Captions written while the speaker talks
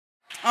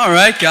All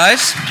right,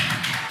 guys.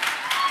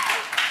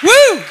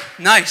 Woo!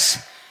 Nice.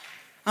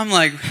 I'm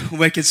like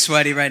wicked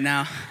sweaty right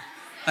now.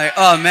 Like,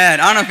 oh man,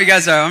 I don't know if you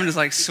guys are. I'm just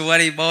like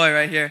sweaty boy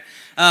right here.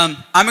 I'm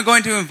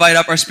going to invite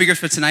up our speakers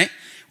for tonight.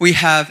 We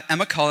have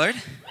Emma Collard.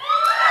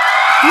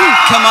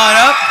 Come on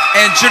up.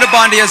 And Judah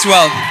Bondi as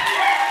well.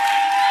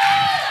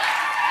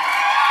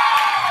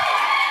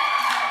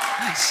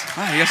 Nice.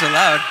 Wow, you guys are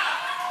loud.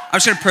 I'm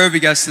just going to pray with you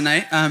guys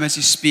tonight as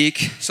you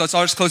speak. So let's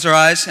all just close our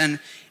eyes. And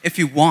if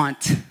you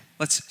want,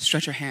 let's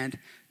stretch our hand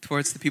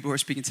towards the people who are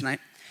speaking tonight.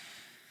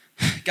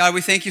 God,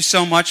 we thank you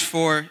so much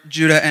for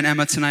Judah and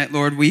Emma tonight,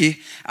 Lord.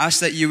 We ask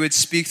that you would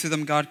speak through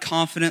them, God,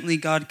 confidently,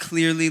 God,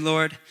 clearly,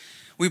 Lord.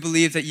 We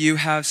believe that you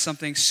have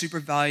something super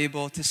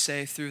valuable to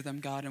say through them,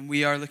 God, and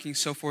we are looking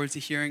so forward to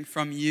hearing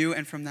from you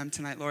and from them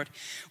tonight, Lord.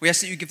 We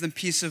ask that you give them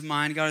peace of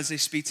mind, God, as they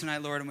speak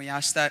tonight, Lord, and we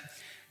ask that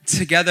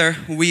together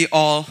we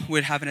all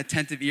would have an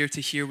attentive ear to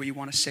hear what you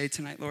want to say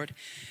tonight, Lord.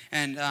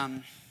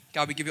 And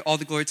God, we give you all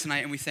the glory tonight,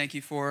 and we thank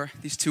you for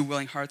these two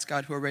willing hearts,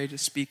 God, who are ready to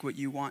speak what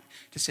you want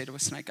to say to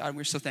us tonight, God.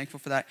 We're so thankful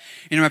for that.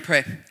 In your name I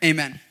pray.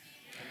 Amen.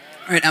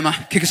 All right,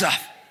 Emma, kick us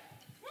off.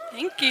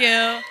 Thank you.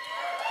 Okay.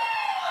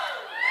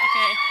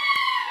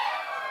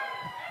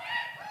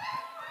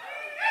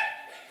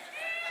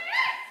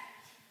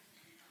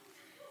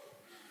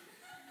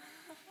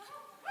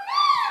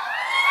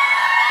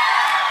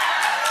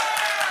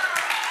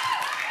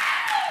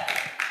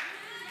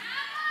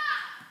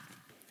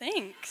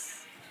 Thanks.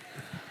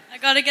 I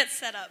gotta get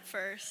set up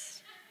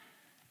first.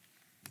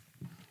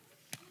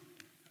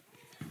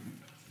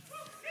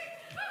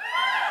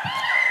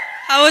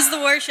 How was the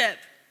worship?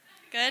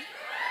 Good?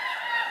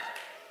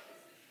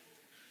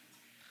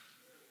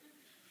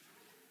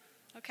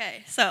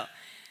 Okay, so,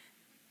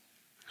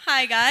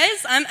 hi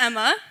guys, I'm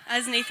Emma,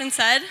 as Nathan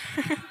said.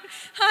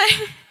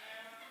 Hi.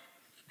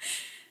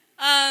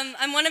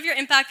 I'm one of your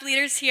impact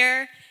leaders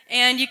here,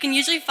 and you can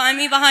usually find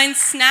me behind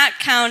snack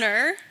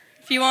counter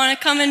if you want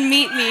to come and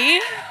meet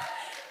me.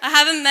 I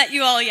haven't met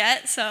you all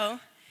yet, so.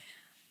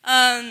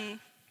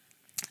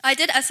 I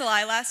did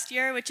SLI last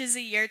year, which is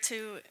a year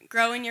to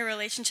grow in your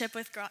relationship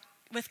with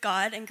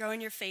God and grow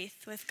in your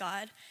faith with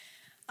God.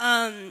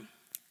 And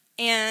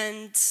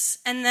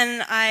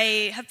then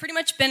I have pretty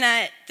much been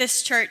at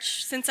this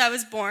church since I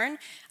was born.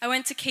 I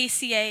went to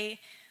KCA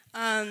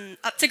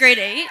up to grade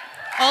 8,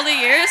 all the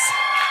years.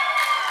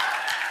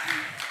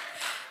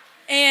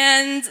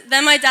 And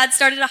then my dad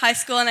started a high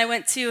school, and I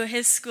went to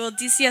his school,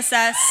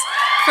 DCSS,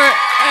 for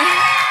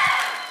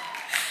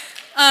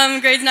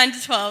grades 9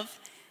 to 12.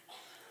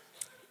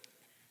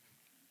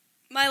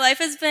 My life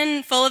has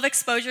been full of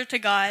exposure to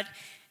God,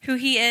 who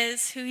he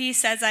is, who he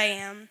says I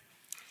am.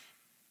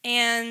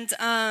 And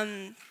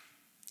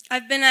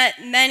I've been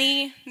at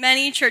many,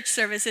 many church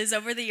services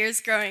over the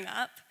years growing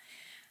up.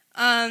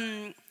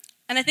 And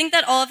I think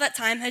that all of that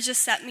time has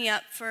just set me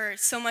up for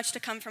so much to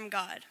come from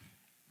God.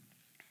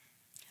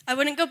 I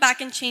wouldn't go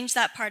back and change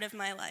that part of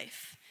my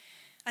life.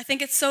 I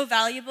think it's so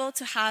valuable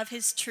to have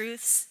his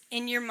truths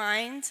in your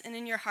mind and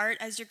in your heart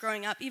as you're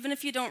growing up, even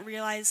if you don't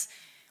realize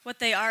what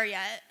they are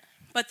yet,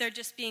 but they're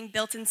just being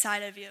built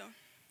inside of you.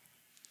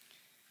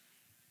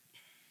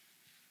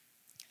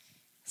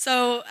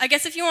 So I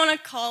guess if you want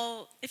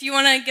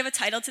to give a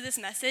title to this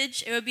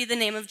message, it would be the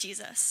name of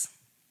Jesus.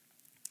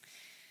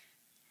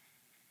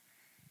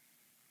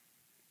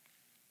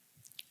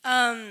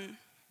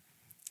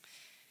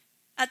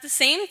 At the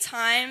same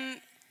time,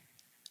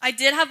 I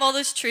did have all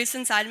those truths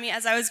inside of me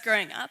as I was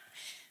growing up,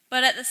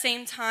 but at the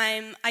same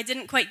time, I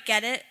didn't quite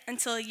get it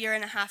until a year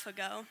and a half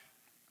ago,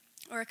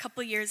 or a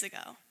couple years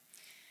ago.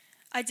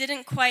 I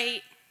didn't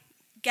quite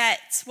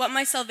get what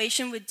my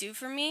salvation would do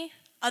for me,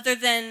 other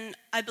than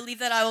I believe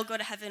that I will go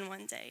to heaven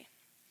one day.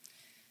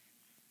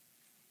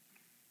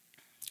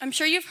 I'm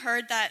sure you've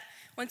heard that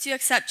once you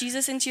accept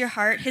Jesus into your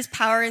heart, his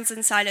power is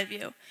inside of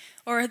you,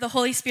 or the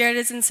Holy Spirit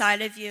is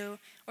inside of you,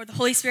 or the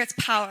Holy Spirit's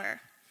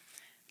power.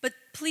 But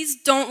please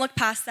don't look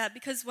past that,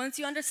 because once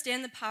you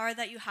understand the power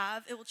that you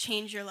have, it will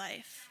change your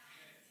life.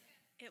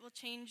 It will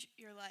change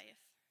your life.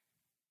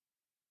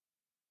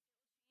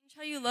 Change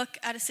how you look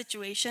at a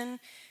situation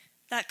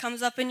that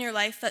comes up in your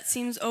life that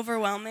seems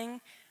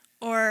overwhelming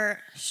or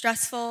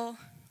stressful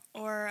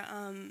or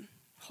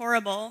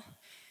horrible.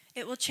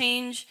 It will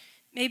change.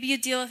 Maybe you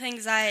deal with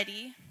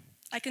anxiety.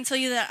 I can tell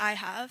you that I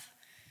have.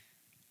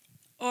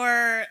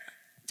 Or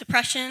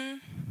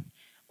depression,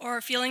 or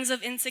feelings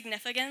of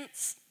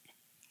insignificance.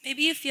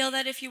 Maybe you feel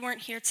that if you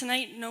weren't here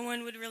tonight, no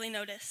one would really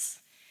notice.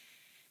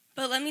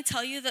 But let me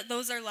tell you that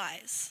those are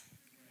lies.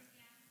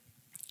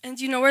 And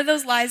do you know where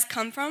those lies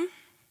come from?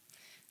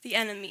 The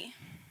enemy.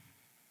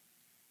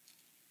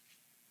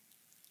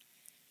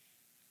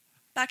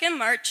 Back in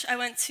March, I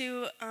went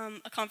to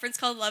a conference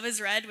called Love is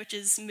Red, which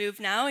is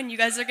moved now, and you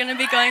guys are going to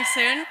be going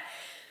soon.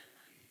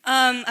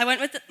 I went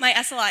with my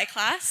SLI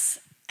class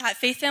at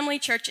Faith Family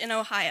Church in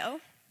Ohio.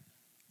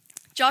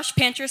 Josh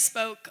Pancher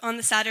spoke on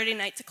the Saturday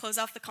night to close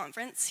off the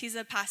conference. He's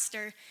a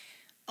pastor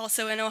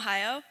also in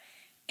Ohio.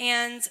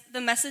 And the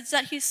message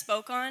that he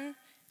spoke on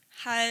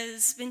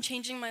has been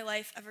changing my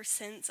life ever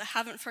since. I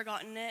haven't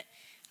forgotten it.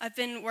 I've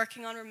been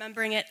working on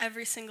remembering it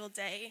every single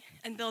day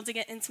and building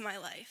it into my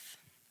life.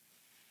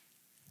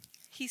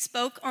 He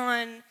spoke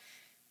on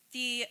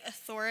the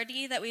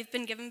authority that we've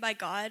been given by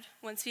God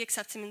once we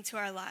accept him into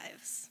our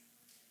lives.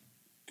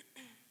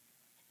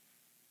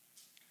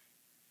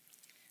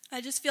 I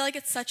just feel like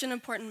it's such an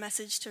important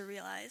message to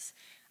realize.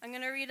 I'm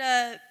going to read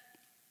a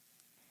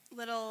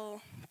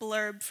little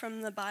blurb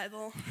from the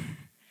Bible.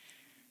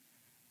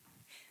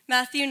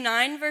 Matthew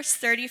 9, verse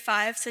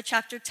 35 to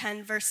chapter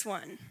 10, verse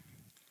 1.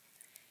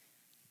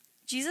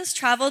 Jesus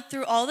traveled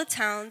through all the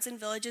towns and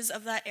villages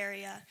of that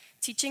area,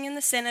 teaching in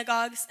the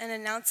synagogues and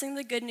announcing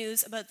the good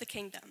news about the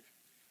kingdom.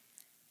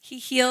 He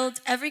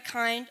healed every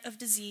kind of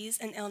disease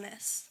and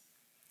illness.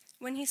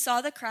 When he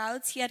saw the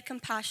crowds, he had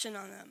compassion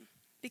on them,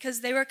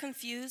 because they were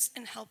confused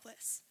and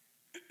helpless,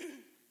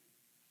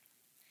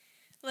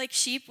 like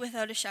sheep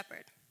without a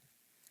shepherd.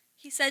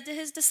 He said to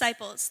his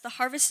disciples, "The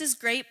harvest is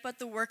great, but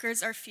the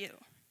workers are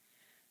few.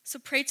 So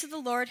pray to the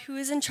Lord who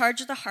is in charge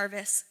of the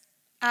harvest.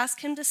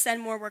 Ask him to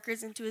send more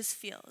workers into his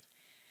field."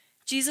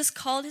 Jesus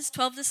called his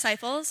 12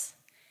 disciples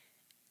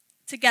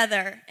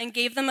together and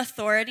gave them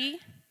authority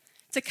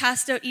to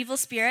cast out evil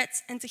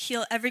spirits and to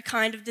heal every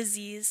kind of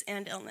disease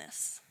and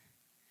illness.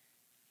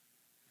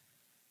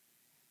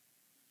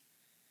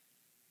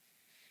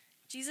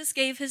 Jesus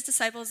gave his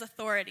disciples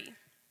authority.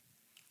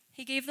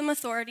 He gave them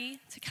authority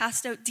to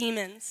cast out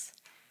demons,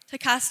 to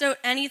cast out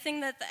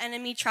anything that the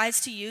enemy tries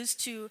to use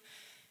to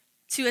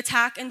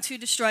attack and to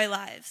destroy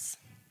lives.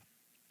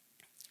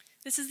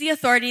 This is the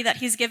authority that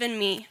he's given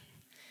me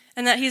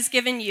and that he's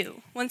given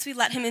you once we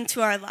let him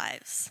into our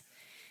lives.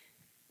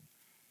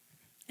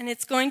 And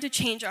it's going to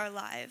change our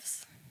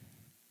lives.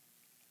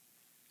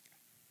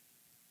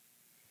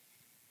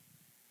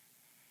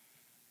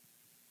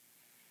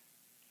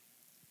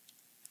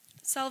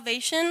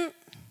 Salvation,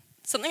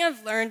 something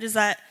I've learned is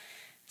that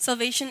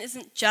salvation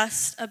isn't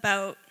just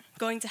about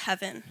going to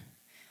heaven,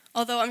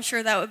 although I'm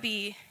sure that would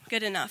be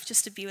good enough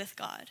just to be with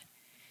God.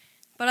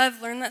 But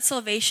I've learned that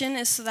salvation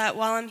is so that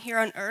while I'm here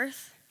on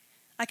earth,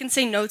 I can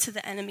say no to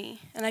the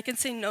enemy, and I can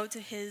say no to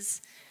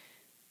his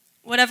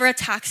whatever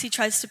attacks he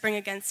tries to bring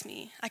against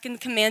me. I can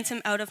command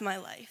him out of my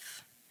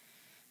life.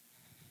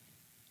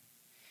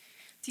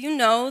 Do you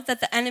know that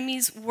the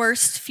enemy's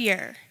worst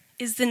fear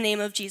is the name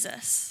of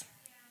Jesus?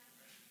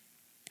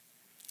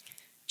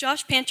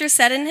 Josh Panter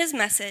said in his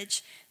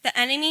message, "The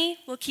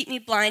enemy will keep me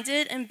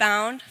blinded and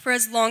bound for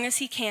as long as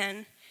he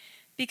can,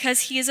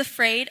 because he is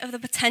afraid of the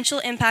potential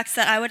impacts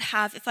that I would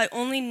have if I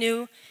only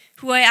knew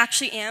who I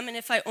actually am and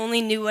if I only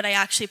knew what I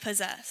actually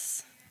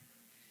possess."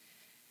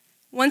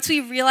 Once we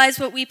realize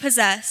what we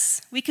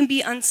possess, we can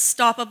be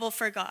unstoppable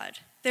for God.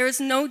 There is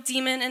no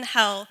demon in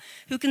hell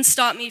who can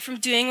stop me from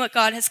doing what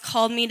God has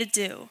called me to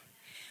do.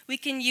 We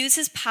can use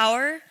his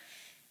power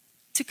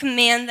to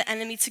command the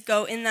enemy to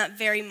go in that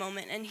very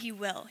moment, and he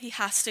will. He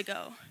has to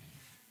go.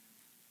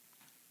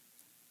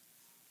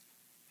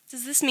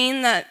 Does this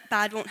mean that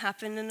bad won't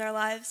happen in our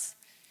lives?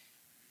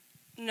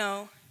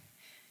 No.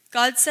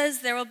 God says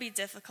there will be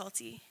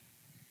difficulty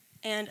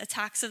and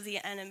attacks of the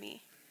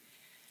enemy.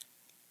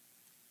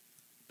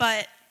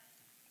 But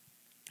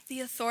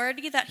the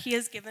authority that he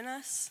has given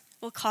us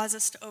will cause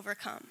us to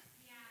overcome.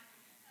 Yeah,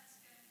 that's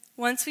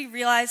good. Once we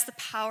realize the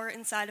power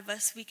inside of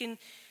us, we can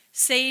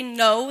say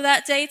no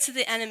that day to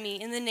the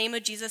enemy in the name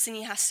of Jesus, and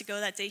he has to go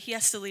that day. He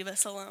has to leave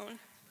us alone.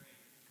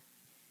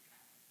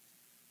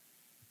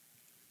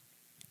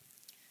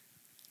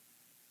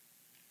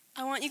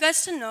 I want you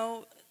guys to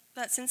know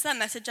that since that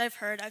message I've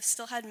heard, I've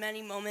still had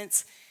many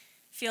moments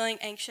feeling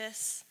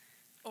anxious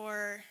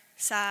or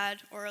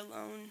sad or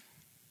alone.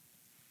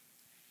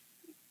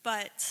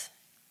 But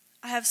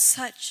I have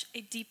such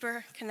a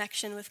deeper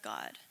connection with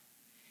God.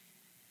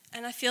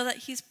 And I feel that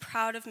he's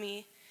proud of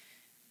me,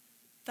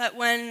 that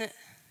when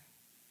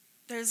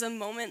there's a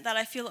moment that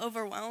I feel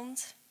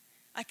overwhelmed,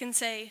 I can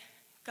say,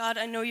 "God,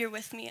 I know you're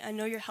with me. I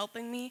know you're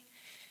helping me.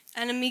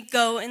 Enemy,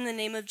 go in the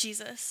name of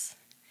Jesus."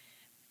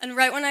 And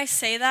right when I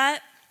say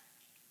that,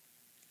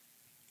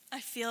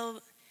 I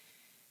feel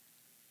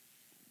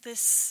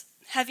this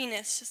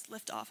heaviness just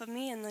lift off of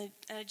me, and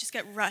I just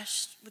get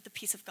rushed with the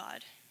peace of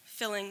God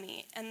filling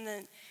me. And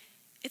then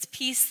it's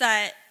peace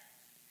that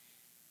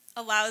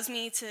allows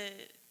me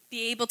to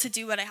be able to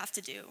do what I have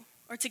to do,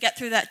 or to get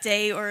through that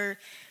day, or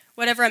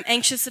whatever I'm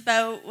anxious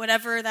about,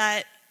 whatever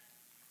that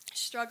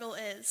struggle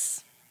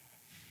is.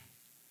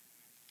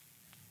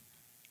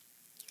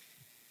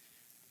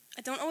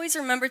 I don't always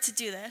remember to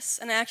do this,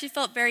 and I actually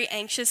felt very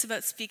anxious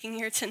about speaking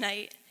here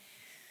tonight.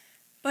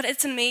 But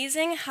it's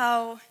amazing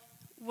how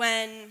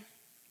when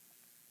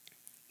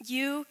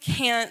you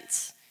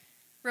can't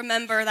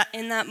remember that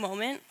in that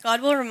moment,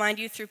 God will remind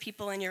you through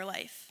people in your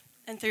life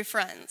and through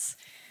friends.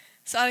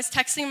 So I was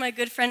texting my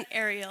good friend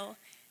Ariel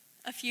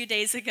a few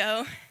days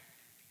ago,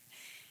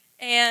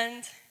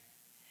 and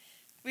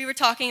we were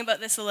talking about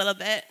this a little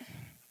bit.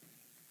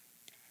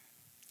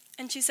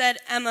 And she said,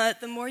 "Emma,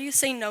 the more you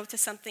say no to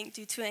something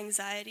due to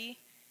anxiety,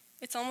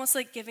 it's almost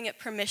like giving it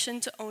permission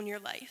to own your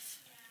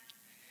life."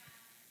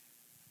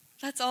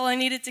 that's all I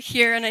needed to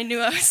hear, and I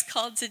knew I was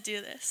called to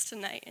do this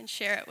tonight and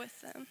share it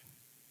with them,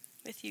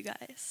 with you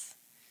guys.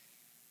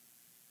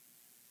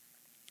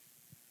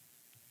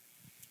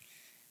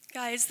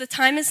 Guys, the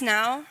time is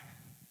now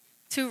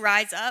to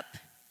rise up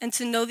and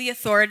to know the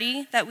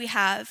authority that we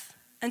have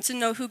and to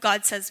know who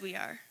God says we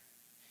are.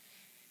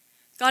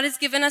 God has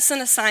given us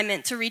an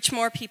assignment to reach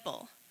more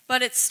people,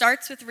 but it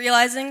starts with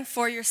realizing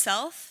for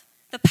yourself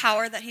the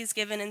power that he's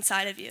given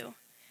inside of you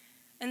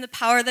and the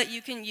power that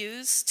you can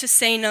use to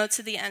say no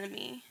to the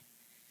enemy.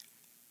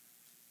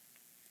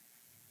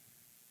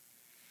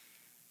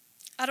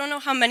 I don't know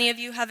how many of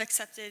you have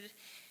accepted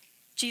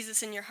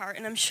Jesus in your heart,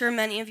 and I'm sure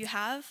many of you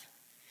have.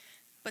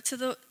 But to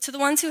the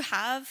ones who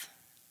have,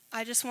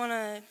 I just want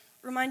to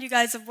remind you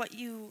guys of what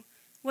you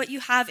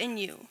have in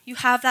you. You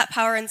have that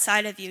power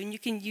inside of you, and you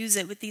can use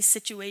it with these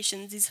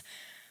situations, these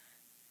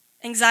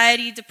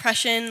anxiety,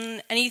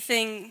 depression,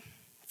 anything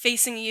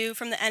facing you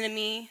from the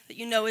enemy that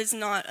you know is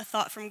not a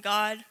thought from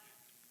God.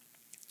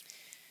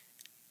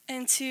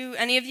 And to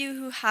any of you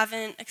who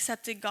haven't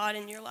accepted God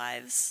in your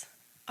lives,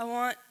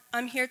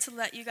 I'm here to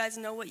let you guys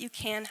know what you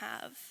can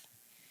have.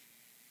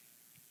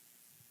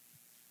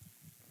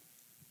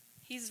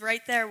 He's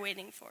right there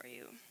waiting for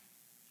you.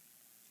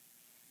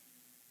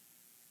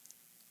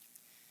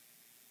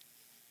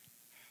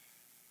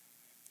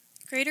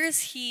 Greater is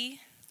he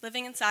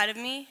living inside of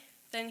me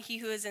than he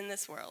who is in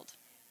this world.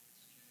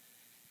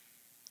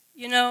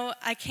 You know,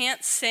 I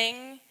can't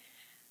sing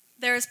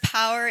 "There is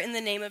power in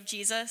the name of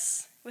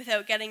Jesus"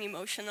 without getting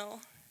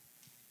emotional.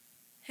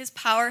 His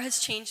power has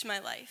changed my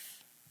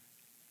life.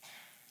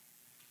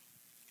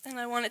 And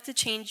I want it to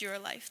change your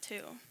life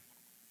too.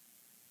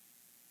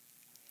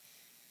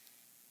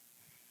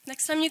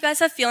 Next time you guys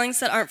have feelings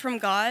that aren't from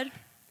God,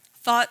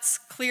 thoughts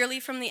clearly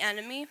from the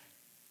enemy,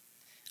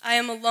 I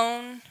am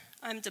alone,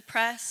 I'm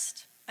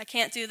depressed, I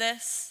can't do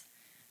this,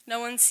 no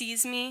one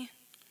sees me,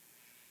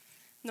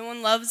 no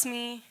one loves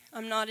me,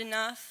 I'm not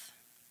enough.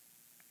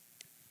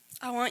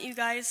 I want you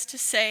guys to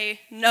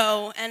say,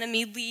 "No,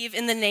 enemy, leave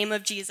in the name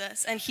of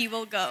Jesus," and he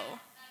will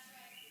go.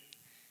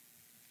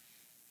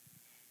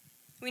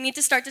 We need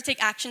to start to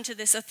take action to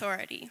this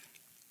authority.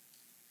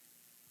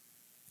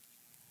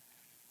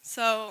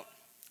 So,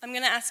 I'm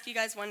going to ask you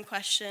guys one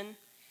question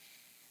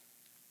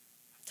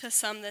to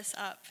sum this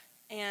up,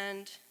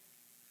 and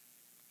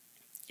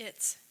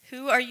it's,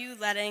 who are you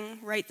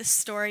letting write the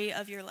story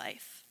of your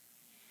life?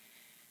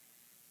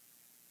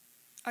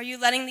 Are you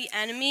letting the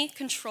enemy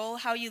control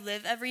how you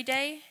live every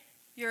day?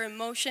 Your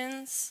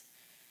emotions,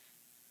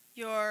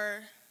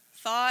 your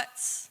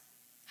thoughts,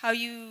 how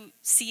you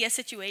see a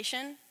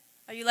situation?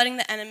 Are you letting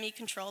the enemy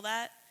control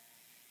that?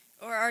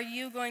 Or are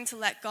you going to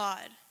let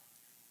God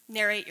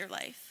narrate your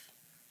life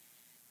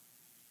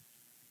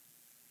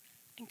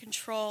and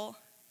control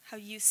how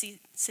you see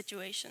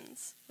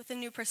situations with a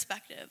new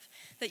perspective,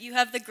 that you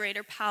have the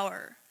greater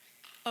power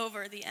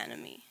over the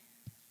enemy?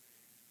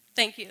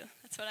 Thank you.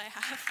 That's what I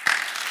have.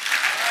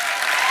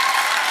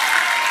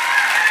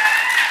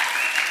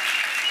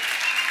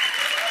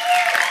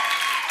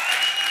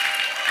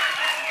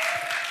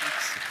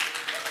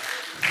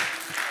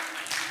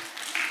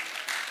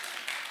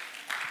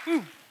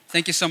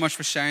 Thank you so much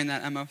for sharing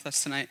that, Emma, with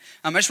us tonight.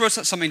 I just wrote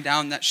something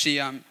down that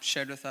she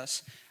shared with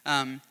us.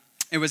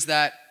 It was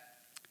that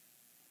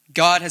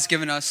God has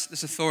given us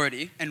this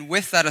authority, and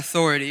with that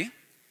authority,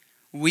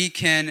 we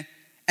can,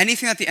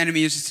 anything that the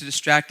enemy uses to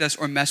distract us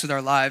or mess with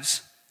our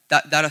lives,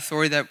 that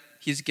authority that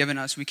he's given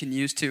us, we can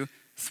use to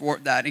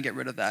thwart that and get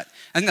rid of that.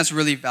 I think that's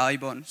really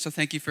valuable, and so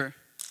thank you for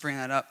bringing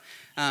that up.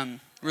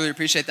 Really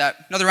appreciate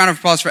that. Another round of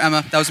applause for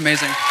Emma. That was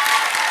amazing.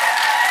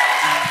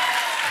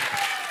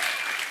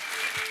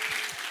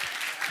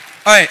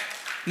 All right,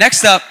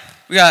 next up,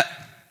 we got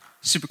a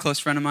super close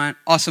friend of mine,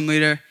 awesome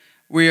leader.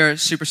 We are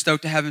super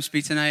stoked to have him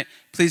speak tonight.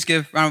 Please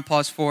give a round of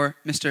applause for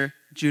Mr.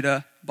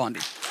 Judah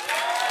Bondi.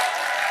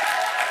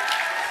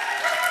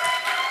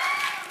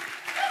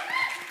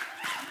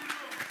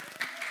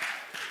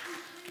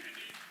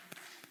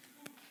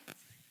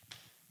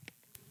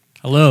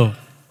 Hello.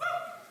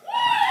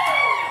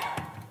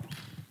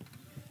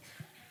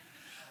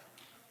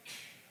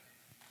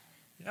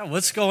 Yeah,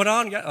 what's going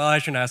on? Oh, I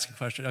shouldn't ask a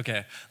question.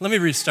 Okay, let me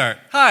restart.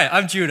 Hi,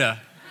 I'm Judah.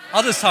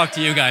 I'll just talk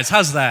to you guys.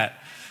 How's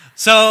that?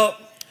 So,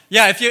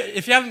 yeah, if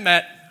you haven't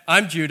met,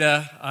 I'm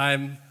Judah.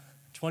 I'm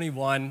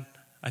 21,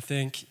 I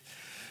think.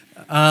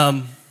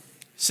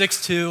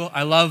 6'2".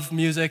 I love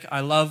music.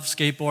 I love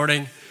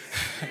skateboarding.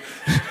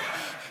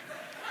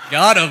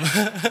 Got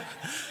him.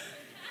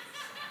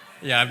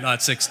 Yeah, I'm not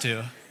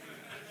 6'2".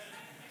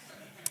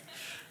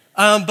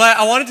 But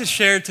I wanted to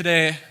share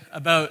today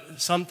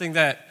about something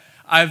that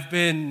I've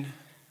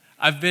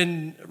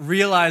been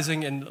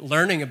realizing and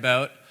learning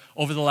about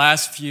over the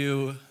last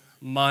few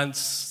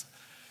months,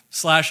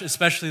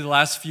 especially the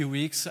last few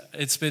weeks.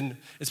 It's been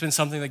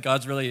something that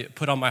God's really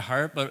put on my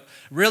heart, but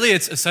really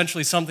it's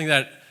essentially something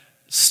that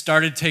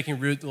started taking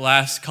root the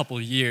last couple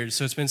of years.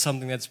 So it's been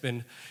something that's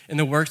been in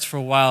the works for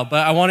a while.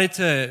 But I wanted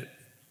to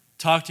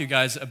talk to you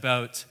guys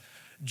about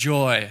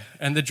joy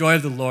and the joy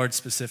of the Lord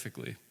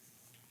specifically.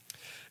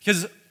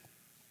 Because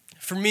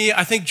for me,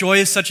 I think joy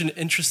is such an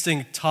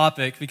interesting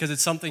topic because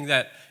it's something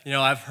that,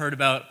 I've heard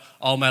about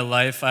all my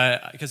life.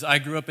 Because I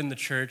grew up in the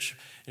church,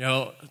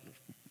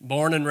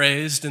 born and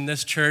raised in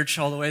this church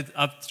all the way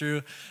up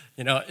through,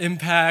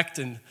 Impact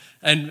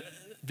and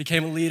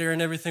became a leader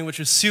and everything, which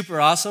was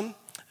super awesome.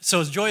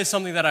 So joy is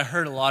something that I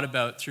heard a lot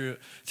about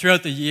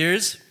throughout the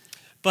years.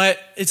 But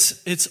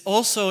it's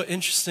also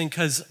interesting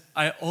because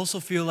I also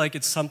feel like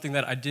it's something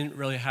that I didn't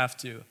really have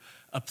to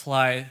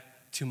apply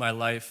to my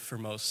life for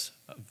most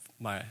of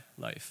my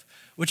life,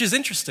 which is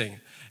interesting.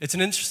 It's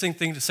an interesting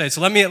thing to say.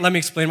 So let me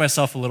explain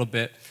myself a little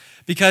bit.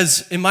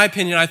 Because in my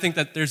opinion, I think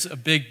that there's a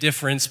big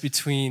difference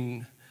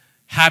between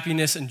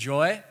happiness and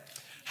joy.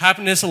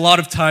 Happiness a lot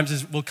of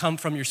times will come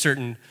from your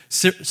certain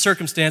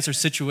circumstance or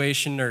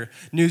situation or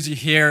news you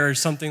hear or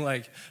something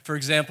like, for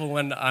example,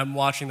 when I'm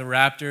watching the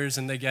Raptors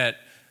and they get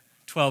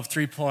 12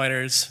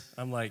 three-pointers,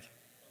 I'm like,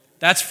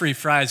 that's free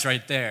fries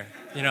right there.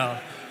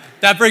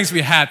 That brings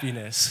me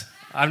happiness.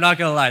 I'm not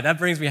going to lie, that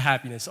brings me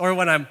happiness. Or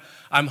when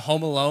I'm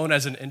home alone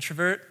as an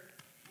introvert,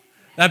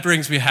 that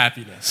brings me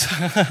happiness.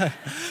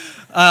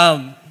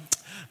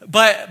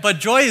 But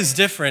joy is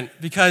different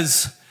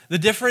because the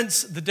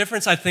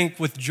difference I think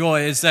with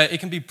joy is that it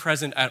can be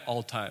present at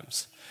all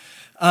times.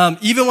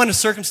 Even when a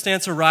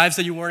circumstance arrives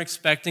that you weren't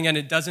expecting and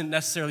it doesn't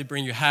necessarily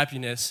bring you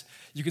happiness,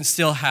 you can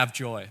still have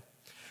joy.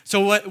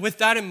 So with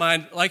that in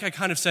mind, like I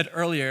kind of said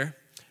earlier,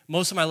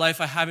 most of my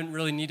life I haven't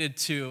really needed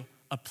to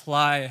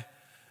apply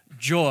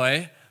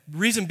joy.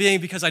 Reason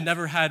being because I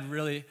never had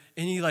really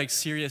any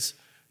serious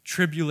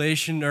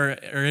tribulation or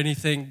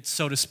anything,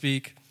 so to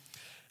speak.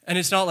 And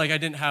it's not like I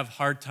didn't have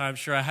hard times.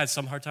 Sure, I had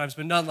some hard times,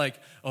 but not like,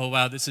 oh,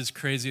 wow, this is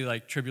crazy,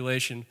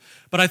 tribulation.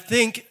 But I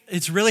think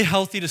it's really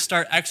healthy to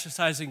start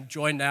exercising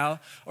joy now.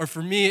 Or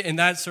for me, in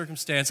that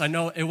circumstance, I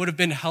know it would have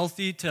been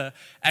healthy to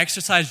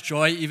exercise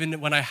joy even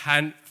when I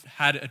hadn't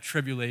had a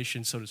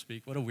tribulation, so to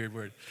speak. What a weird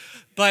word.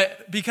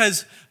 But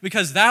because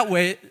that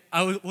way,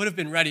 I would have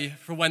been ready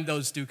for when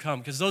those do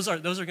come. Because those are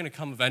going to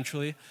come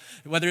eventually.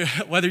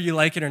 Whether you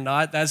like it or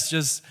not, that's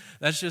just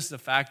a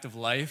fact of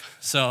life.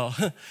 So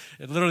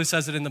it literally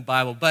says it in the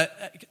Bible.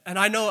 And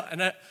I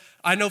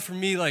know for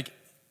me,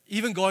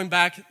 even going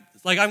back,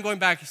 I'm going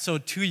back, so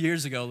 2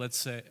 years ago, let's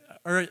say,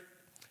 or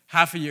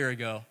half a year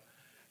ago,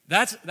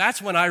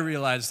 that's when I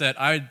realized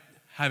that I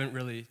haven't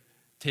really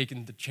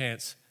taken the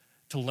chance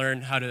to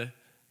learn how to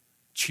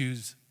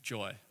choose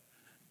joy.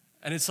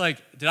 And it's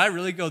like, did I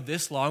really go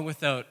this long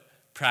without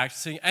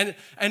practicing? And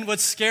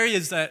what's scary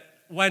is that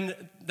when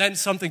then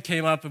something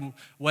came up and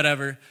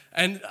whatever,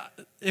 and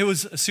it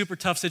was a super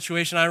tough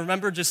situation. I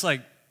remember just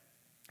the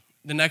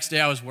next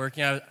day I was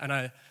working and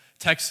I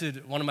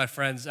texted one of my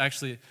friends,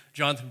 actually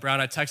Jonathan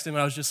Brown. I texted him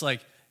and I was just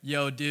like,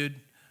 yo, dude,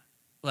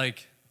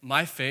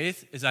 my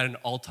faith is at an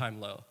all-time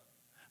low.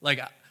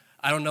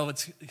 I don't know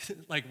what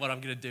I'm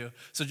going to do.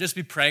 So just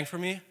be praying for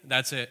me.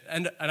 That's it.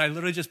 And I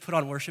literally just put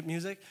on worship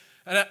music.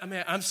 And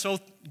I'm so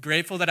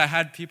grateful that I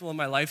had people in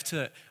my life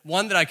that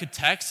I could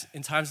text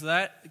in times of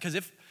that. Because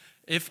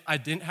if I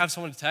didn't have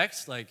someone to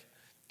text,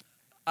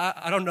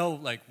 I don't know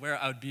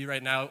where I would be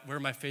right now, where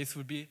my faith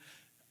would be.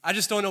 I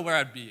just don't know where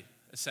I'd be,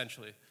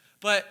 essentially.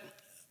 But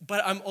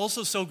I'm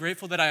also so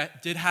grateful that I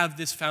did have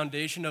this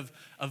foundation of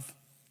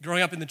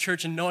growing up in the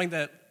church and knowing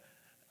that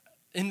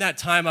in that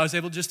time, I was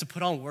able just to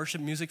put on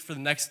worship music for the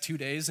next 2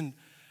 days, and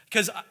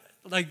because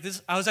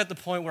I was at the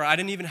point where I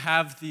didn't even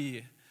have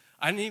the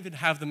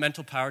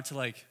mental power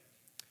to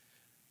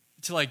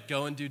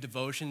go and do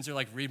devotions or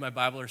read my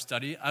Bible or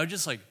study. I was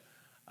just like,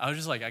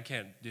 I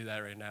can't do that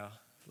right now.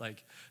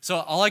 So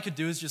all I could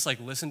do is just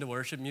listen to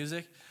worship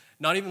music,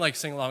 not even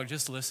sing along,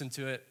 just listen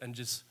to it, and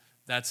just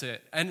that's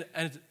it. And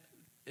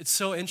it's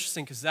so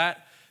interesting because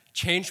that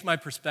changed my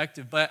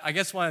perspective. But I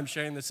guess why I'm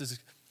sharing this is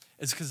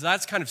because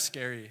that's kind of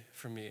scary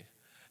for me.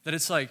 That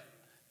it's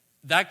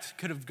that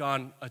could have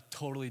gone a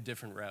totally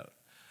different route.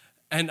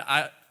 And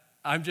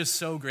I'm just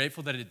so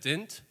grateful that it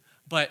didn't,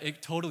 but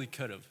it totally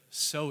could have,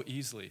 so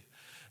easily.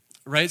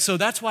 Right? So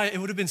that's why it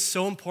would have been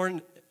so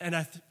important, and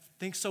I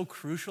think so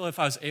crucial if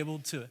I was able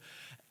to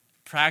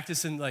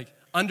practice and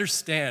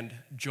understand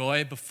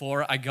joy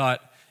before I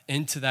got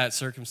into that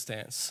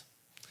circumstance.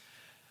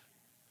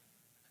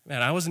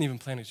 Man, I wasn't even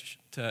planning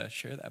to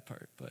share that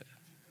part, but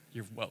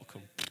you're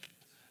welcome.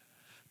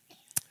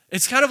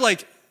 It's kind of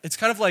like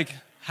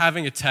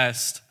having a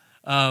test,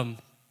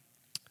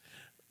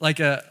 like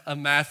a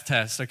math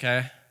test,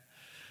 okay?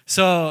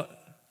 So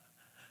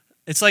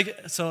it's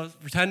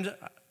pretend,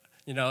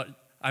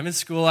 I'm in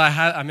school,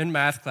 I'm in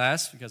math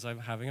class because I'm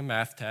having a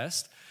math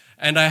test,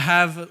 and I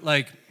have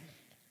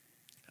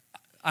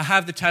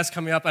the test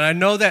coming up, and I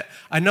know that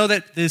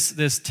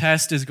this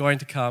test is going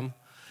to come,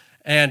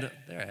 and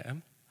there I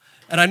am.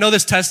 And I know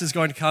this test is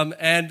going to come,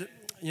 and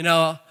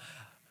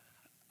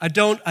I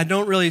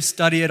don't really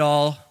study at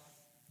all,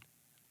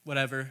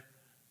 whatever,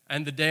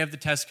 and the day of the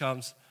test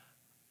comes.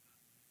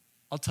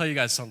 I'll tell you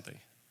guys something.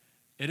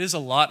 It is a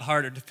lot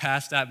harder to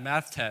pass that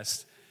math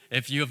test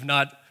if you're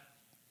not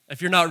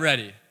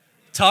ready.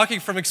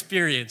 Talking from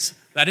experience,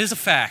 that is a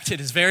fact.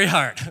 It is very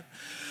hard.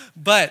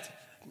 But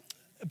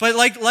But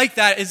like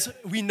that is,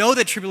 we know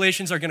that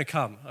tribulations are going to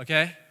come,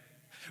 okay?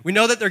 We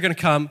know that they're going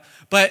to come,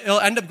 but it'll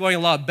end up going a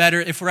lot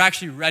better if we're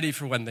actually ready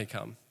for when they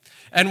come.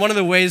 And one of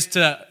the ways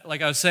to,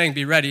 like I was saying,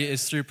 be ready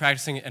is through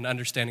practicing and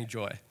understanding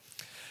joy.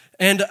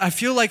 And I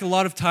feel like a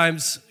lot of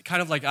times,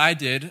 kind of like I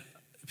did,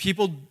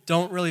 people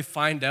don't really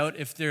find out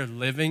if they're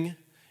living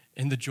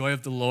in the joy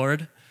of the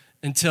Lord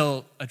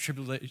until a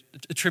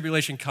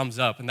tribulation comes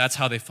up, and that's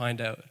how they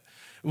find out.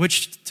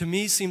 Which to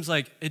me seems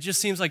like a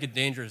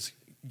dangerous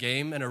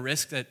game and a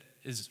risk that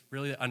is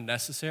really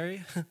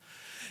unnecessary.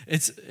 I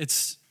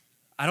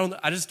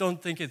just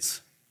don't think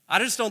it's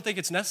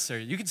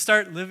necessary. You can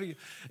start living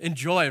in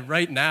joy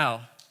right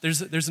now.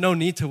 There's no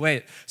need to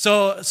wait.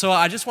 So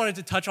I just wanted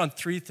to touch on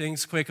 3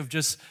 things quick of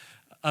just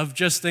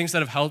things that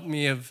have helped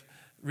me of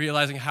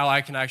realizing how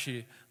I can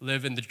actually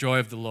live in the joy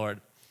of the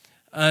Lord.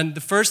 And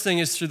the first thing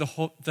is through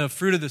the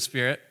fruit of the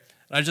Spirit.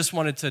 And I just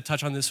wanted to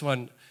touch on this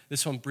one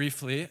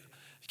briefly,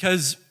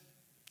 because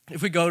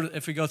if we go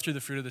through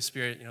the fruit of the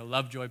Spirit,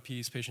 love, joy,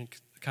 peace,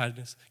 patience,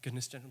 kindness,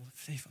 goodness, gentleness,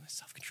 faithfulness,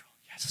 self-control.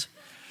 Yes,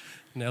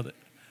 nailed it.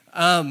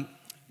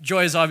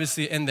 Joy is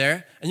obviously in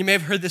there, and you may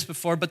have heard this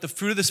before, but the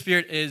fruit of the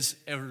Spirit is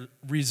a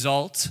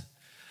result.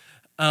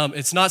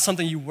 It's not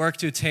something you work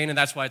to attain, and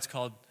that's why it's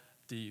called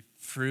the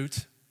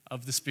fruit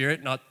of the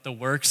Spirit, not the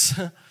works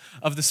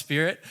of the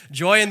Spirit.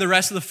 Joy and the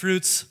rest of the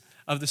fruits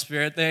of the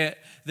Spirit,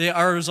 they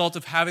are a result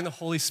of having the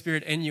Holy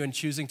Spirit in you and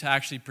choosing to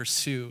actually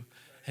pursue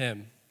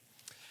Him.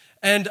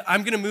 And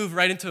I'm going to move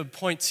right into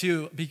point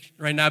 2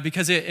 right now,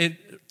 because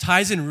it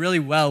ties in really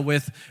well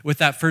with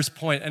that first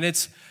point, and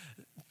it's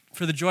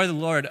for the joy of the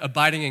Lord,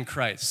 abiding in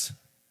Christ.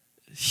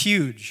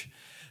 Huge.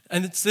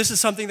 And this is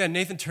something that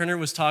Nathan Turner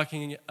was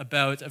talking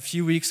about a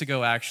few weeks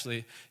ago,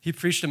 actually. He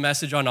preached a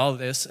message on all of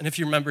this, and if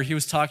you remember, he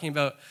was talking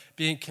about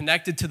being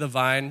connected to the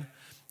vine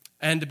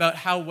and about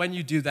how when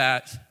you do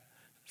that,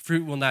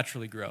 fruit will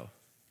naturally grow.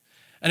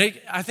 And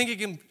I think it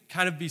can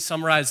kind of be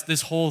summarized,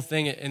 this whole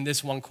thing, in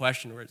this one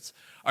question, where it's,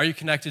 are you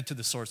connected to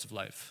the source of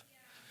life?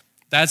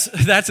 That's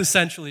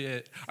essentially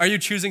it. Are you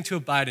choosing to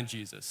abide in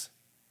Jesus?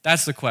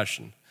 That's the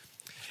question.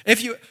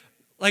 If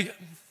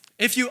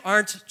you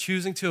aren't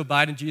choosing to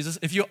abide in Jesus,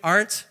 if you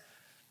aren't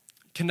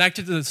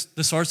connected to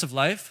the source of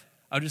life,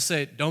 I would just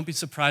say, don't be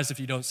surprised if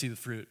you don't see the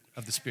fruit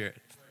of the Spirit.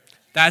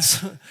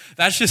 That's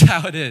just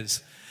how it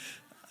is.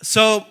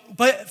 So,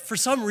 but for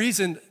some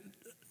reason,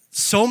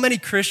 so many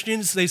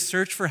Christians, they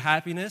search for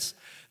happiness.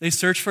 They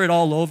search for it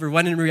all over,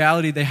 when in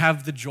reality, they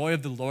have the joy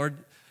of the Lord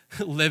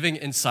living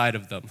inside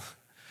of them.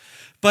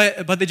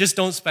 But they just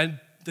don't spend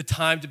the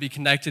time to be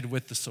connected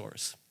with the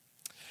source.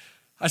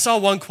 I saw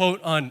one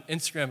quote on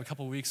Instagram a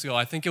couple weeks ago.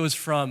 I think it was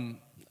from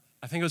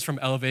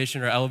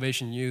Elevation or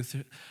Elevation Youth,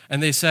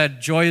 and they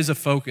said, joy is a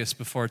focus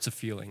before it's a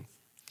feeling.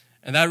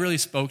 And that really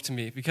spoke to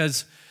me,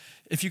 because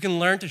if you can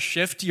learn to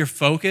shift your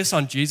focus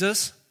on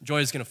Jesus,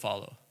 joy is going to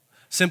follow.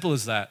 Simple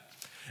as that.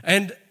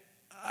 And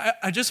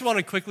I just want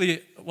to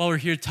quickly, while we're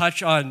here,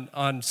 touch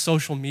on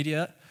social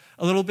media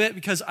a little bit,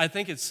 because I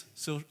think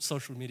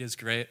social media is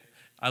great.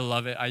 I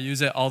love it. I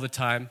use it all the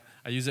time.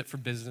 I use it for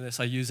business.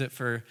 I use it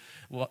for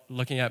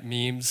looking at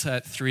memes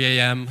at 3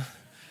 a.m.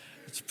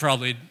 It's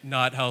probably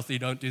not healthy.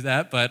 Don't do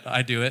that, but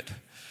I do it.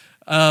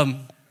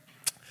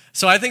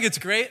 So I think it's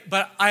great,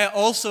 but I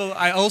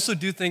also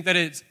do think that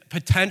it's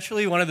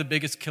potentially one of the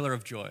biggest killer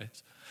of joy.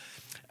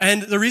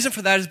 And the reason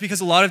for that is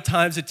because a lot of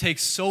times it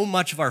takes so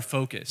much of our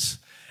focus.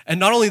 And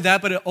not only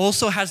that, but it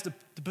also has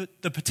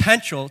the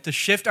potential to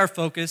shift our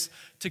focus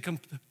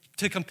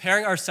to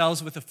comparing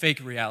ourselves with a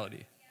fake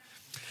reality.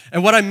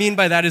 And what I mean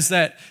by that is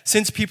that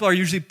since people are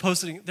usually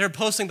posting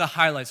the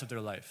highlights of their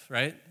life,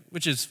 right?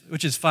 Which is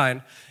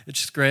fine.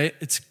 It's just great.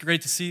 It's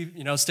great to see,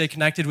 stay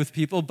connected with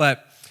people,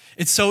 but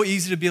it's so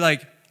easy to be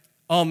like,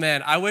 oh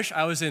man, I wish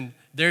I was in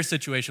their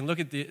situation. Look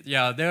at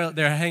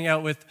they're hanging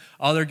out with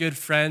all their good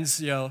friends,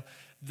 the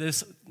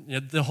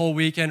whole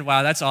weekend.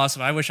 Wow, that's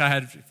awesome. I wish I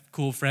had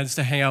cool friends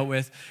to hang out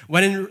with.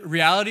 When in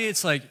reality,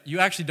 it's like you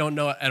actually don't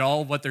know at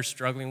all what they're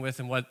struggling with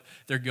and what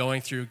they're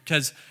going through,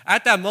 because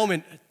at that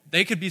moment,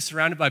 they could be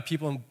surrounded by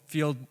people and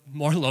feel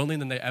more lonely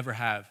than they ever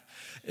have.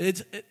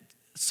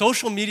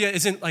 Social media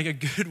isn't like a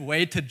good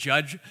way to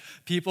judge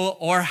people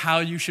or how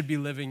you should be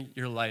living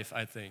your life,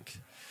 I think.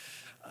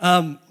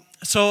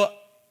 So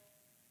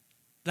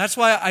that's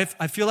why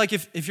I feel like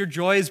if your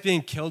joy is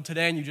being killed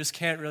today and you just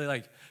can't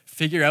really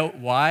figure out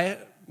why,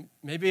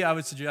 maybe I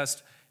would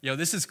suggest,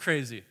 this is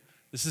crazy.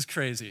 This is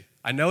crazy.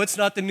 I know it's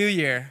not the new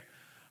year,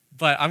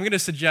 but I'm going to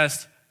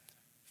suggest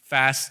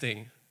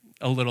fasting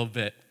a little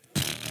bit.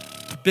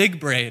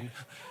 Big brain.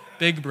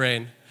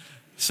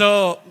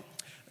 So,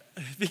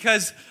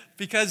 because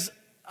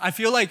I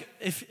feel like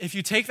if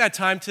you take that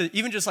time to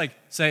even just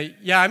say,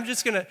 I'm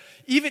just gonna,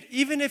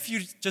 even if you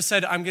just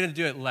said, I'm gonna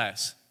do it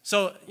less.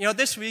 So,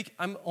 this week,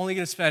 I'm only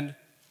gonna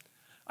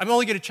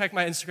check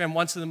my Instagram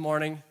once in the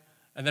morning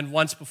and then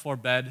once before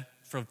bed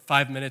for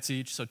 5 minutes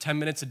each, so 10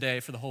 minutes a day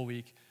for the whole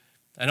week.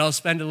 And I'll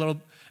spend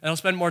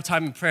more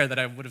time in prayer than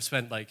I would have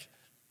spent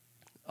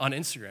on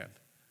Instagram.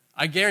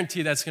 I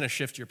guarantee that's gonna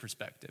shift your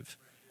perspective.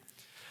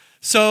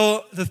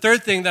 So the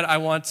third thing that I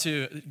want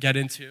to get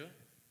into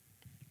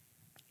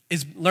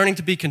is learning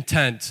to be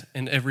content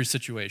in every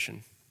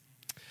situation.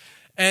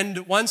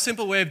 And one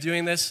simple way of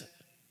doing this,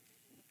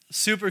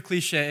 super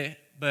cliche,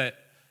 but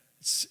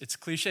it's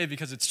cliche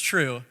because it's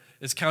true,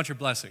 is count your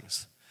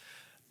blessings.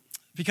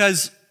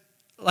 Because,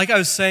 like I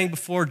was saying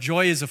before,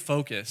 joy is a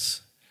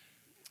focus.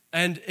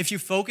 And if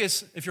you're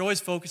always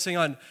focusing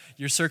on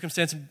your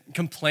circumstance and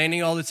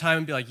complaining all the time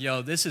and be like,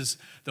 yo, this is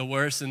the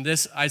worst, and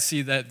this, I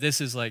see that this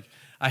is like,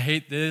 I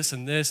hate this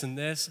and this and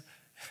this.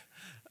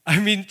 I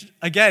mean,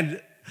 again,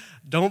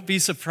 don't be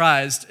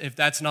surprised if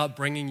that's not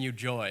bringing you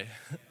joy.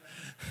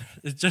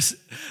 It's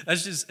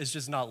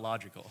just not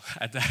logical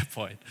at that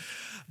point.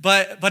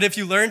 But if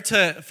you learn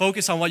to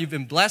focus on what you've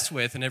been blessed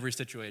with in every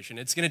situation,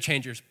 it's going to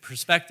change your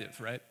perspective,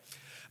 right?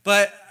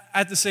 But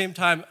at the same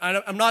time,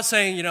 I'm not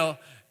saying,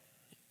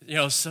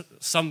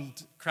 some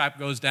crap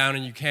goes down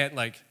and you can't,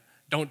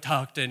 don't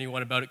talk to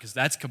anyone about it because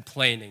that's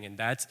complaining and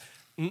that's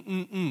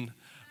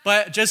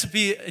But just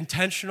be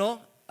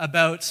intentional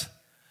about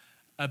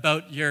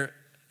your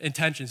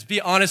intentions.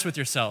 Be honest with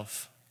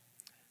yourself.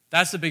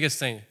 That's the biggest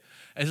thing.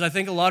 Is I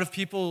think a lot of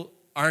people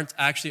aren't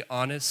actually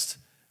honest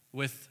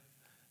with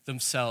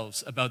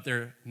themselves about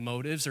their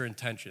motives or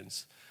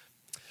intentions.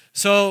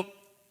 So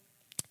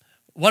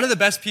one of the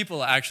best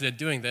people actually at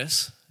doing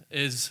this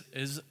is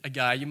a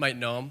guy, you might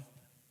know him.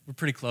 We're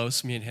pretty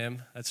close, me and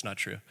him. That's not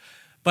true.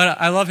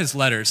 But I love his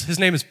letters. His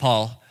name is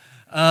Paul.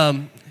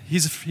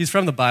 He's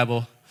from the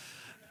Bible.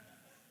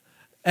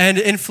 And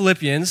in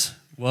Philippians,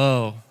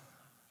 I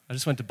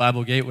just went to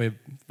Bible Gateway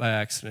by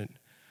accident.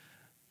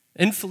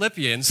 In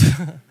Philippians,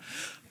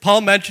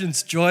 Paul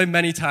mentions joy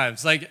many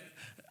times.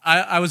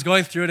 I was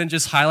going through it and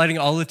just highlighting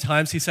all the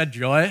times he said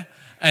joy,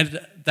 and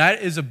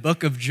that is a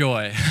book of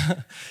joy.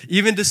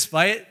 Even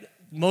despite,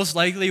 most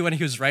likely when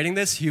he was writing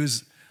this, he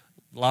was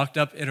locked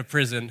up in a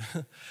prison.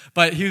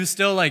 But he was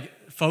still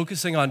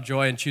focusing on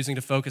joy and choosing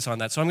to focus on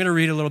that. So I'm going to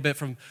read a little bit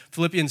from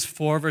Philippians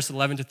 4, verse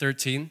 11 to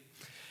 13.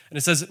 And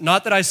it says,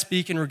 "Not that I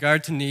speak in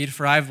regard to need,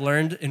 for I have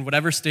learned in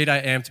whatever state I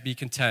am to be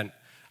content.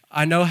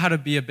 I know how to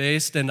be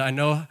abased, and I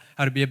know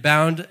how to be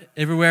abound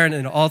everywhere, and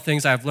in all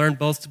things I have learned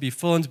both to be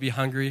full and to be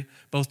hungry,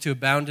 both to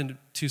abound and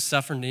to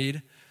suffer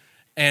need."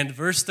 And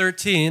verse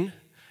 13,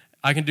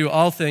 "I can do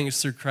all things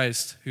through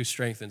Christ who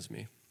strengthens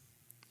me."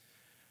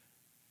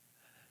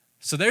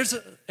 So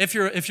if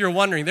you're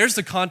wondering, there's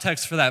the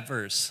context for that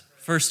verse,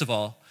 first of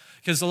all.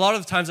 Because a lot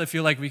of the times I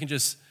feel like we can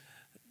just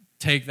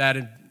take that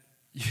and...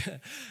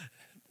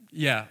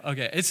 Yeah,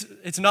 okay.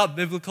 It's not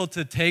biblical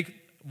to take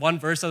one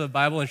verse out of the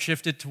Bible and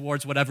shift it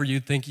towards whatever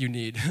you think you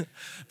need,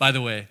 by the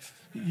way.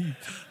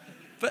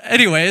 But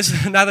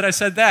anyways, now that I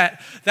said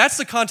that, that's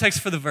the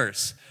context for the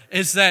verse.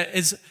 It's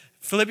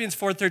Philippians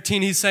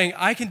 4:13, he's saying,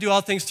 I can do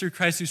all things through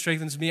Christ who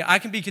strengthens me. I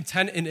can be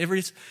content in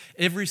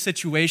every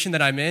situation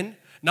that I'm in,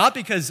 not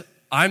because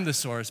I'm the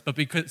source, but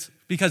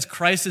because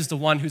Christ is the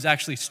one who's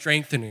actually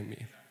strengthening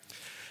me.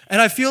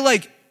 And I feel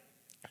like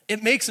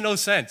it makes no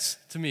sense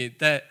to me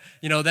that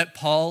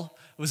Paul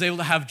was able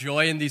to have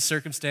joy in these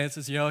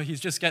circumstances. He's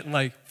just getting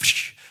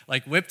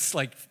whipped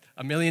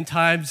a million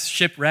times,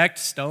 shipwrecked,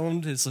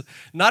 stoned. It's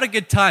not a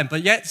good time,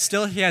 but yet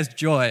still he has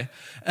joy.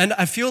 And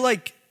I feel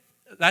like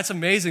that's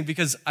amazing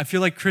because I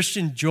feel like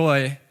Christian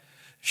joy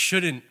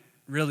shouldn't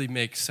really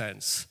make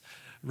sense,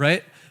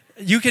 right?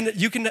 You can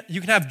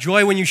have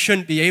joy when you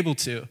shouldn't be able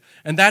to.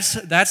 And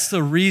that's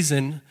the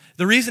reason.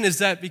 The reason is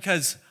that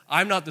because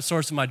I'm not the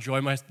source of my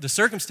joy. The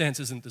circumstance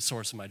isn't the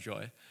source of my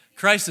joy.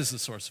 Christ is the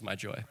source of my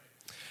joy.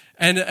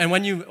 And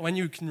when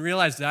you can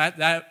realize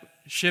that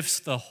shifts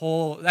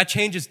that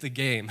changes the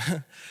game.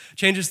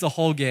 Changes the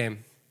whole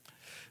game.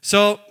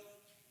 So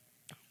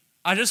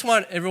I just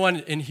want everyone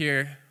in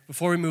here,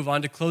 before we move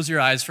on, to close your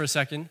eyes for a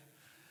second.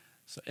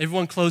 So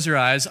everyone close your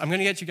eyes. I'm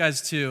going to get you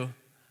guys to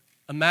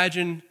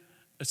imagine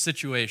a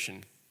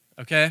situation,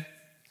 okay?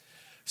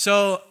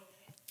 So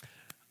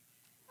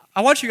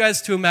I want you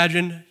guys to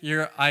imagine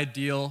your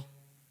ideal,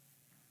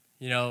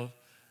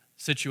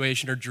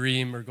 situation or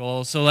dream or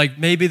goal. So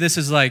maybe this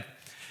is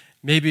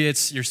maybe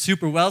it's you're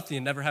super wealthy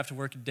and never have to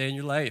work a day in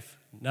your life.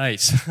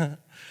 Nice.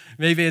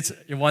 Maybe it's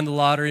you won the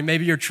lottery.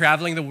 Maybe you're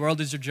traveling the world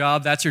is your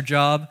job. That's your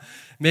job.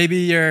 Maybe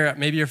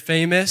you're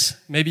famous.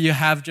 Maybe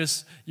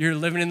you're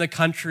living in the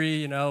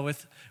country,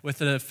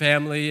 with a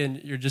family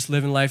and you're just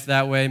living life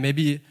that way.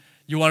 Maybe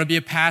you want to be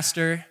a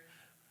pastor.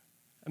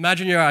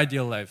 Imagine your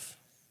ideal life.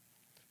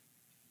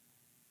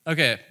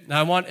 Okay, now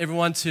I want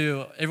everyone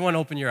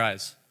open your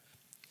eyes.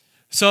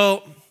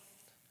 So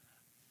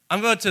I'm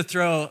about to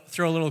throw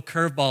a little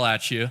curveball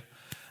at you.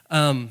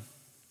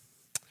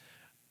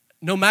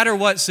 No matter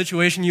what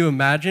situation you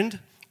imagined,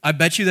 I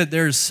bet you that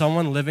there is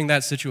someone living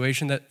that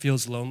situation that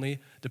feels lonely,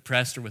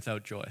 depressed, or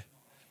without joy.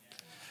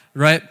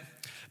 Right?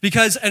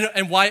 Because,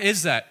 and why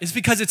is that? It's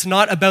because it's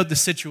not about the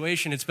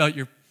situation, it's about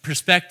your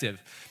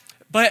perspective.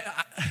 But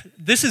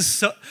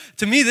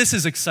to me, this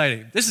is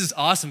exciting. This is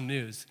awesome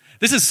news.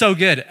 This is so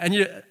good. And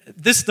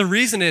the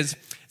reason is,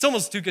 it's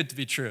almost too good to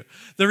be true.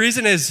 The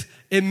reason is,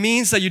 it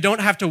means that you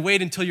don't have to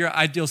wait until your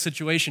ideal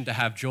situation to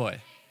have joy,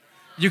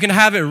 You can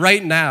have it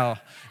right now,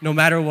 no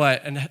matter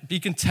what, and be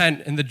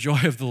content in the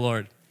joy of the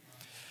Lord.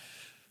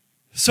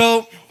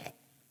 So,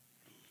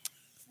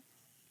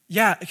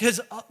 yeah, because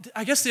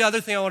I guess the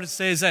other thing I want to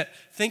say is that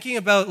thinking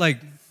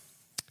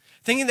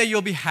that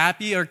you'll be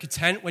happy or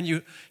content when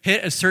you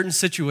hit a certain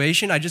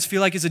situation, I just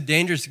feel like it's a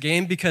dangerous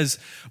game, because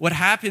what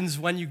happens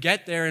when you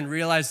get there and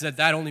realize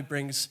that only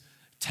brings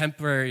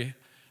temporary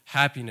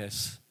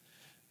happiness.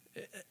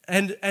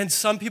 And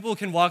some people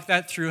can walk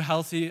that through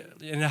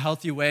in a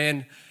healthy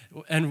way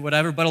and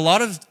whatever, but a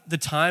lot of the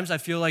times I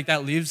feel like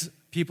that leaves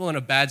people in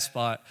a bad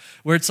spot,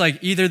 where it's like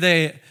either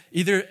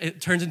it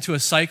turns into a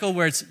cycle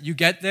where it's you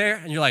get there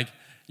and you're like,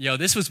 yo,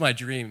 this was my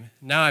dream.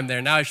 Now I'm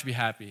there. Now I should be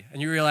happy.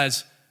 And you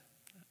realize,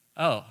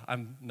 oh,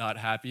 I'm not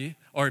happy.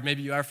 Or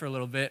maybe you are for a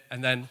little bit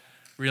and then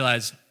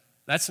realize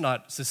that's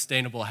not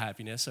sustainable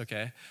happiness.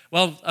 Okay.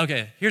 Well,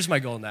 okay, here's my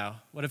goal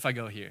now. What if I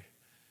go here?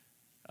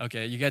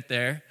 Okay, you get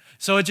there.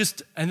 So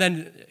and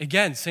then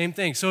again, same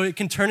thing. So it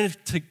can turn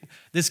into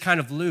this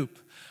kind of loop.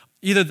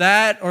 Either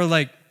that or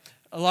like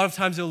a lot of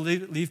times it'll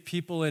leave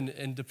people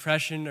in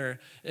depression, or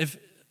if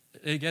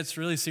it gets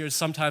really serious,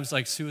 sometimes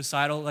like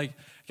suicidal. Like,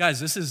 guys,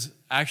 this is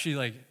actually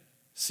like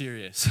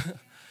serious.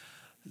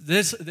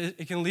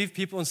 It can leave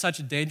people in such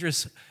a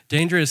dangerous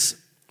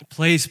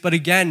place. But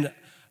again,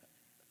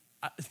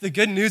 the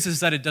good news is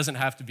that it doesn't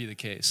have to be the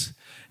case.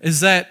 Is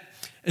that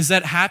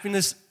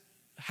happiness,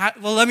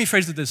 well, let me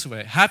phrase it this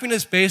way.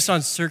 Happiness based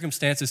on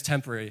circumstance is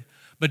temporary,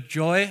 but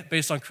joy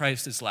based on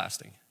Christ is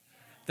lasting.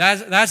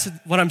 That's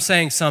what I'm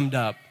saying summed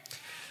up.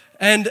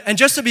 And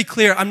just to be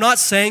clear, I'm not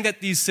saying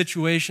that these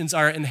situations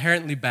are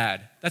inherently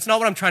bad. That's not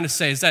what I'm trying to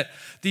say, is that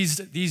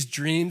these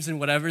dreams and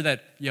whatever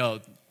that,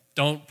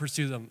 don't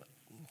pursue them.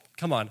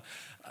 Come on.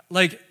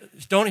 Like,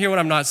 don't hear what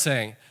I'm not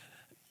saying.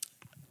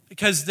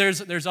 Because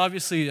there's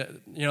obviously,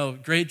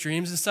 great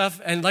dreams and stuff.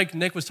 And like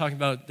Nick was talking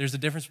about, there's a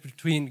difference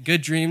between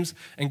good dreams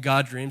and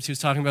God dreams. He was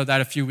talking about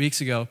that a few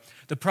weeks ago.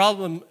 The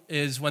problem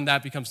is when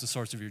that becomes the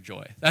source of your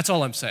joy. That's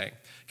all I'm saying.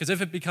 Because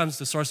if it becomes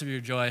the source of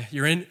your joy,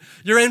 you're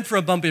in for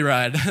a bumpy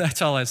ride.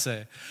 That's all I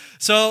say.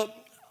 So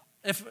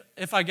if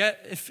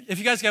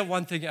you guys get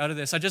one thing out of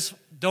this, I just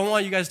don't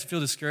want you guys to feel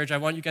discouraged. I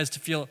want you guys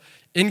to feel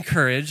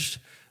encouraged,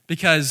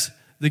 because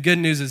the good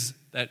news is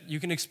that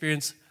you can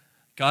experience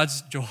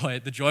God's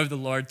joy, the joy of the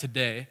Lord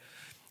today.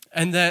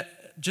 And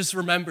that just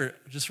remember,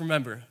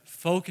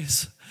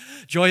 focus.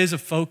 Joy is a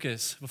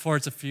focus before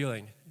it's a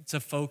feeling. It's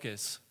a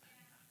focus.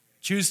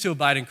 Choose to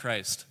abide in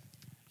Christ.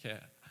 Okay.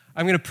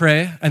 I'm going to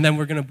pray, and then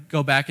we're going to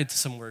go back into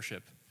some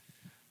worship.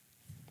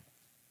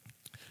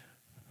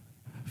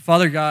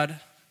 Father God,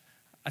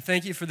 I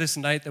thank you for this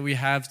night that we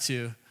have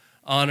to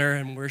honor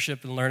and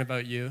worship and learn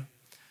about you.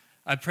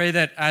 I pray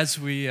that as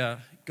we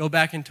go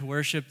back into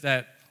worship,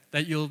 that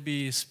you'll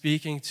be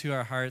speaking to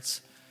our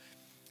hearts.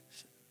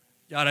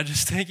 God, I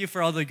just thank you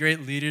for all the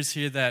great leaders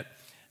here that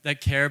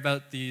care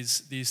about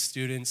these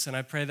students, and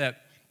I pray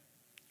that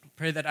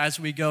as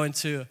we go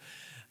into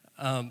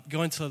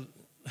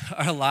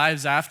our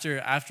lives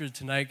after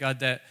tonight,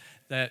 God,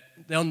 that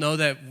they'll know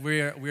that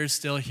we're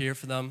still here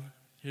for them,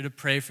 here to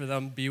pray for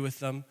them, be with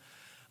them,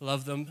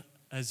 love them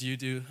as you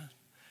do.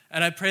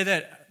 And I pray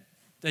that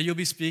you'll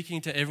be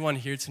speaking to everyone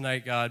here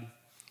tonight, God,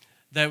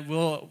 that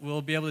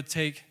we'll be able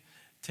to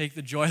take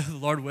the joy of the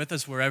Lord with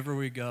us wherever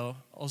we go.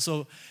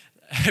 Also,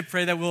 I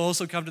pray that we'll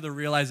also come to the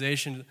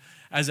realization,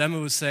 as Emma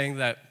was saying,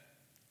 that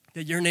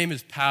your name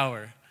is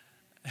power.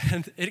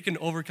 And it can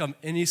overcome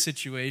any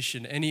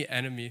situation, any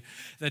enemy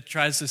that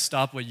tries to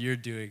stop what you're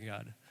doing,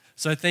 God.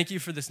 So I thank you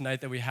for this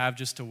night that we have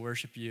just to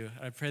worship you.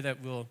 And I pray that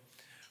we'll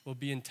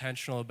be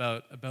intentional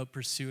about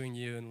pursuing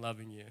you and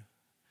loving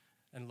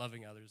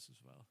others as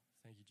well.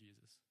 Thank you, Jesus.